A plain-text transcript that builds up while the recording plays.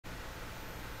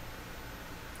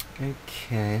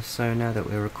Okay, so now that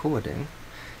we're recording,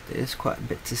 there is quite a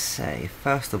bit to say.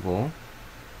 First of all,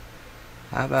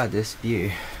 how about this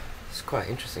view? It's quite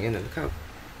interesting, isn't it?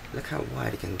 Look how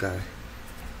wide it can go. You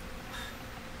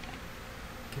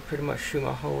can pretty much shoot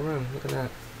my whole room. Look at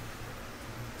that.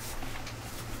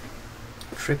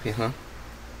 Trippy, huh?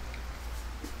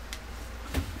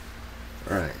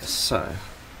 Right, so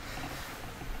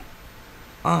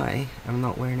I am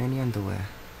not wearing any underwear,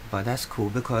 but that's cool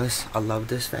because I love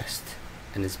this vest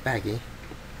and it's baggy.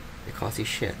 You can't see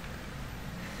shit.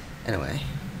 Anyway,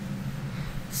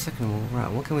 second of all,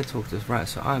 right, what can we talk to this? Right,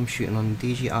 so I'm shooting on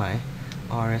DJI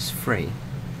RS3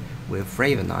 with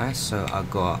Raven Eye, so I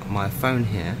got my phone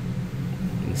here.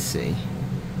 You can see,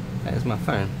 there's my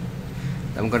phone.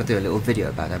 I'm gonna do a little video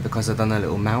about that because I've done a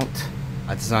little mount.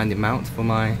 I designed the mount for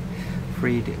my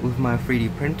 3D with my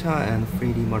 3D printer and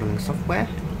 3D modeling software.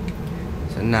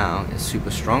 So now it's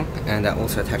super strong, and that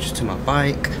also attaches to my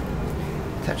bike.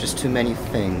 Attaches to many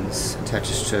things.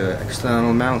 Attaches to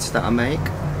external mounts that I make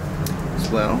as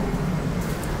well.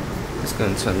 Let's go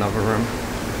into another room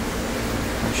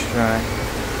and try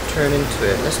turn into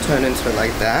it. Let's turn into it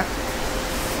like that.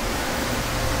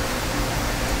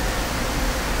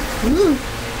 Woo!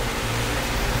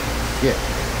 Yeah.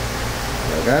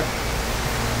 There we go.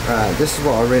 Right, this is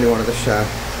what I really wanted to show.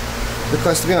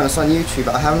 Because to be honest, on YouTube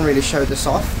I haven't really showed this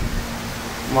off.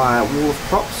 My wall of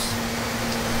props.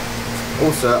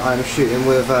 Also, I'm shooting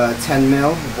with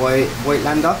 10mm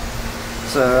Voigtlander.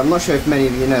 So I'm not sure if many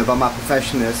of you know, but my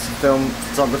profession is film,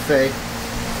 photography,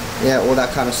 yeah, all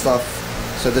that kind of stuff.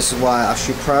 So this is why I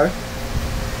shoot pro.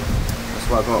 That's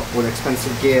why I got all the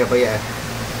expensive gear. But yeah,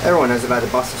 everyone knows about the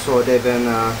Buster Sword. They've been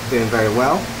doing very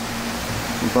well.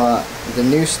 But the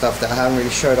new stuff that I haven't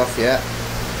really showed off yet,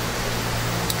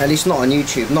 at least not on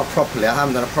YouTube, not properly. I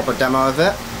haven't done a proper demo of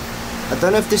it. I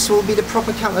don't know if this will be the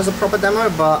proper count as a proper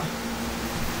demo, but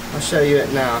I'll show you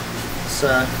it now.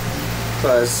 So,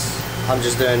 because I'm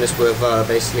just doing this with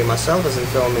basically myself, as in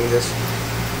filming this,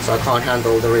 so I can't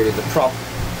handle the prop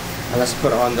unless I put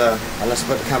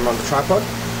the camera on the tripod.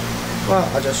 Well,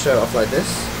 I'll just show it off like this.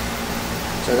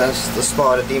 So that's the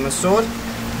Sparta Demon Sword,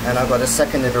 and I've got a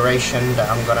second iteration that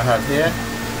I'm gonna have here.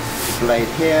 Blade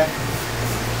here.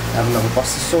 I have another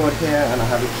Buster Sword here, and I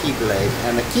have a Keyblade.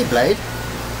 And the Keyblade,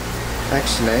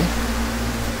 actually,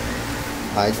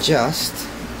 I just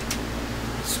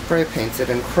spray painted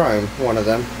in chrome, one of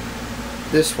them.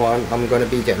 This one I'm going to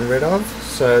be getting rid of.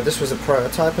 So this was a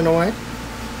prototype in a way,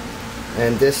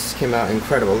 and this came out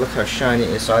incredible. Look how shiny it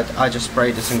is. So I just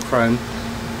sprayed this in chrome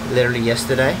literally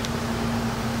yesterday.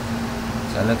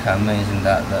 So look how amazing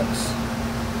that looks.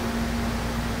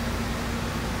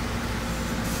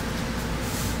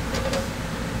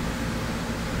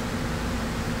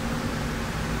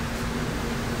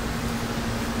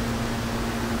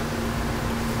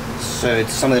 So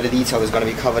some of the detail is going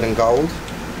to be covered in gold.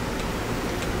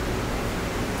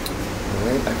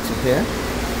 Anyway, back to here.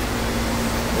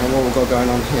 And what we've got going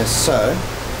on here. So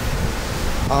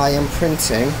I am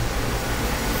printing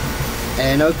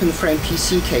an open frame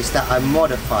PC case that I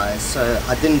modified. So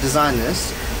I didn't design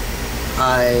this.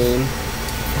 I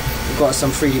got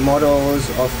some 3D models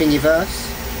of Thingiverse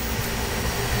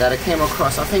that I came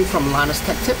across, I think, from Linus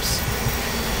Tech Tips.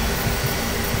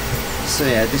 So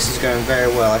yeah, this is going very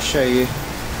well. I'll show you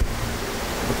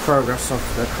the progress of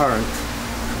the current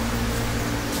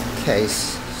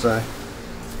case. So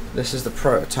this is the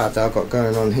prototype that I've got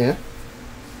going on here.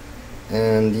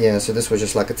 And yeah, so this was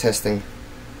just like a testing.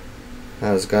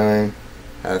 How it's going,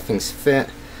 how things fit.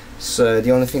 So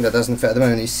the only thing that doesn't fit at the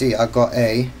moment, you see I got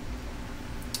a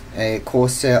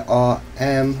Corsair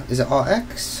RM, is it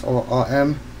RX or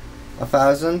RM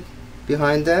 1000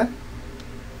 behind there.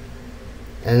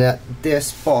 And that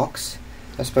this box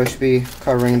that's supposed to be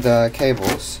covering the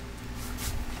cables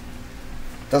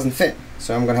doesn't fit,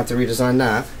 so I'm gonna have to redesign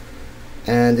that.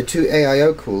 And the two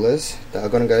AIO coolers that are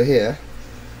gonna go here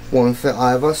won't fit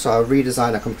either, so I'll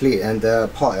redesign that complete, and the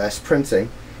part that's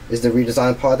printing is the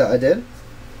redesigned part that I did.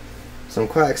 So I'm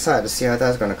quite excited to see how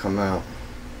that's gonna come out.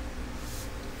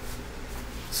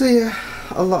 So yeah,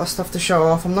 a lot of stuff to show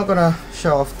off. I'm not gonna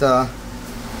show off the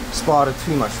Sparta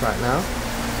too much right now.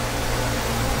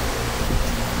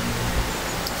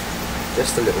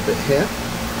 Just a little bit here.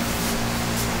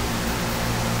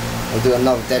 I'll do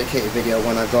another dedicated video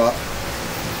when I got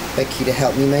Becky to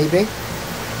help me maybe.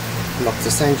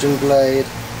 Noctis engine blade.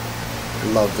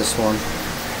 Love this one.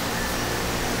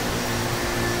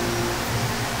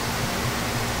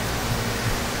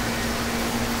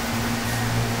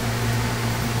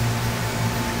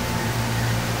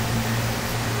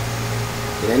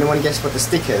 Did anyone guess what the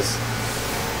stick is?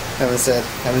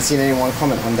 Haven't seen anyone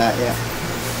comment on that yet.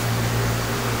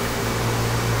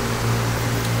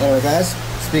 Anyway guys,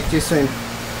 speak to you soon.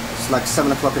 It's like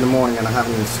 7 o'clock in the morning and I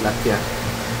haven't even slept yet.